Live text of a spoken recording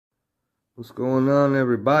What's going on,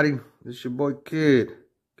 everybody? This your boy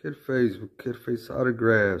KiDface's with KiDface's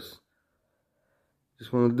Autographz.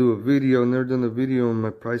 Just want to do a video. Never done a video on my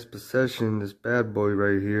prized possession, this bad boy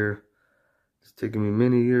right here. It's taken me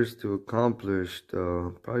many years to accomplish,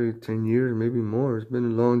 probably 10 years, maybe more. It's been a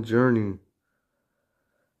long journey.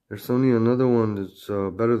 There's only another one that's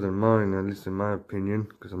better than mine, at least in my opinion,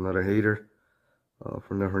 because I'm not a hater.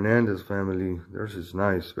 From the Hernandez family. Theirs is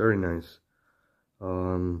nice, very nice.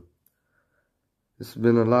 It's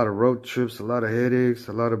been a lot of road trips, a lot of headaches,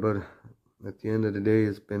 but at the end of the day,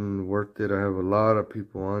 it's been worth it. I have a lot of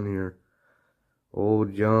people on here.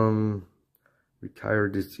 Old, young,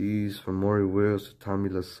 retired, deceased, from Maury Wills to Tommy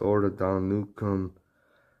Lasorda, Don Newcomb,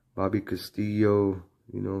 Bobby Castillo,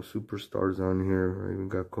 you know, superstars on here. I even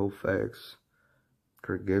got Koufax,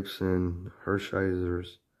 Kirk Gibson,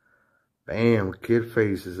 Hershiser's. Bam,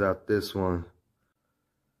 KiDface's out this one.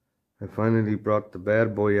 I finally brought the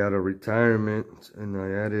bad boy out of retirement, and I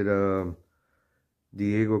added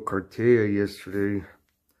Diego Cartella yesterday,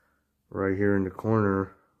 right here in the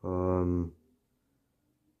corner,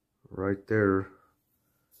 right there.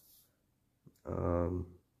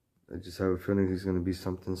 I just have a feeling he's going to be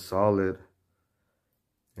something solid.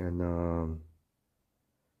 And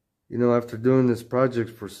you know, after doing this project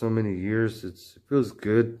for so many years, it feels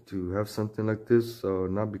good to have something like this. So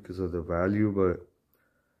not because of the value, but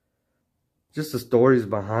just the stories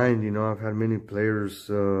behind. You know, I've had many players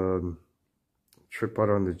trip out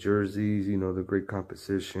on the jerseys, you know, the great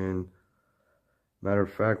composition. Matter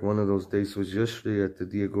of fact, one of those days was yesterday at the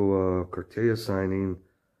Diego Cartella signing.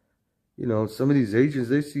 You know, some of these agents,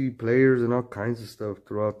 they see players and all kinds of stuff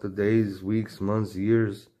throughout the days, weeks, months,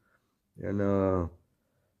 years. And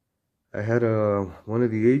I had one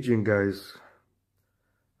of the agent guys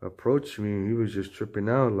approach me. He was just tripping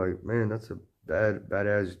out like, man, that's a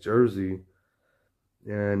badass jersey.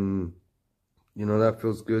 And, you know, that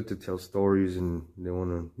feels good to tell stories, and they want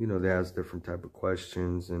to, you know, they ask different type of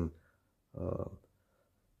questions and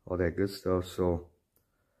all that good stuff. So,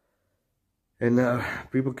 and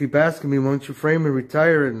people keep asking me, why don't you frame and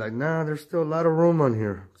retire? And like, nah, there's still a lot of room on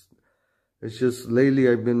here. It's just lately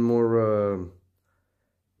I've been more,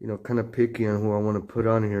 you know, kind of picky on who I want to put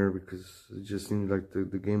on here, because it just seems like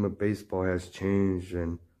the game of baseball has changed,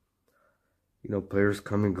 and you know, players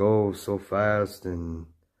come and go so fast, and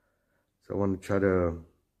so I want to try to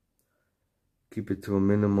keep it to a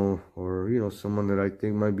minimal, or, you know, someone that I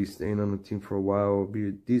think might be staying on the team for a while, or be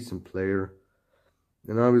a decent player.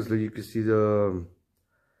 And obviously you can see the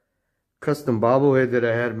custom bobblehead that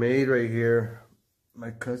I had made right here.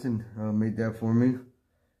 My cousin made that for me.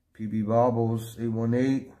 PB Bobbles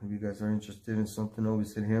 818. If you guys are interested in something,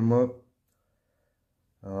 always hit him up.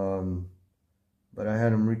 But I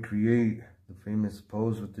had him recreate the famous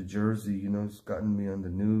pose with the jersey. You know, it's gotten me on the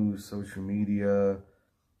news, social media.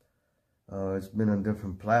 It's been on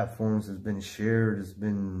different platforms. It's been shared. It's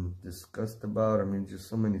been discussed about. I mean, just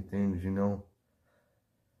so many things, you know.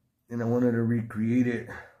 And I wanted to recreate it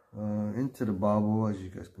into the bobble. As you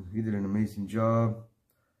guys can see, he did an amazing job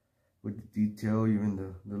with the detail, even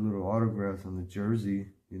the little autographs on the jersey,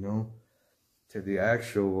 you know, to the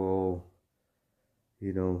actual,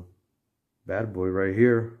 you know, bad boy right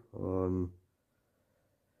here.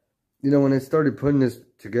 You know, when I started putting this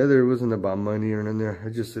together, it wasn't about money or nothing. I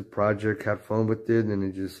just a project, had fun with it, and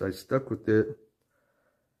I stuck with it.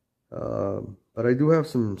 But I do have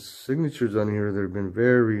some signatures on here that have been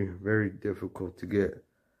very, very difficult to get.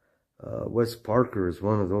 Wes Parker is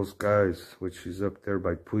one of those guys, which is up there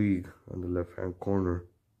by Puig on the left-hand corner.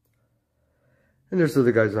 And there's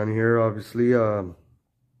other guys on here, obviously.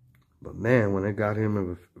 But man, when I got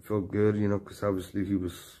him, it felt good, you know, because obviously he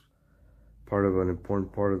was part of an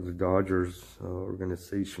important part of the Dodgers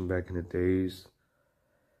organization back in the days.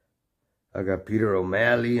 I got Peter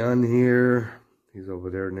O'Malley on here. He's over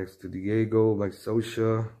there next to Diego, Mike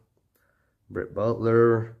Scioscia, Brett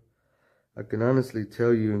Butler. I can honestly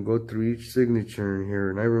tell you and go through each signature in here,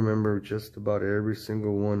 and I remember just about every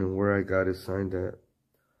single one and where I got it signed at.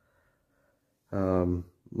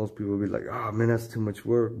 Most people will be like, oh man, that's too much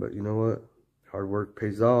work. But you know what? Hard work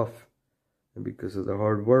pays off. And because of the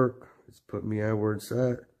hard work, it's put me at where it's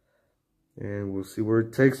at. And we'll see where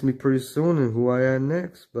it takes me pretty soon and who I am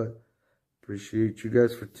next. But appreciate you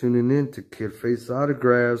guys for tuning in to KiDface's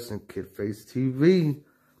Autographz and KiDface TV.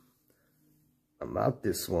 I'm out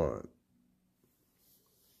this one.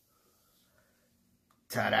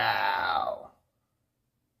 Ta-da!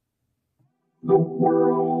 The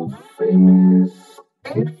world famous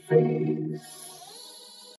KiDface.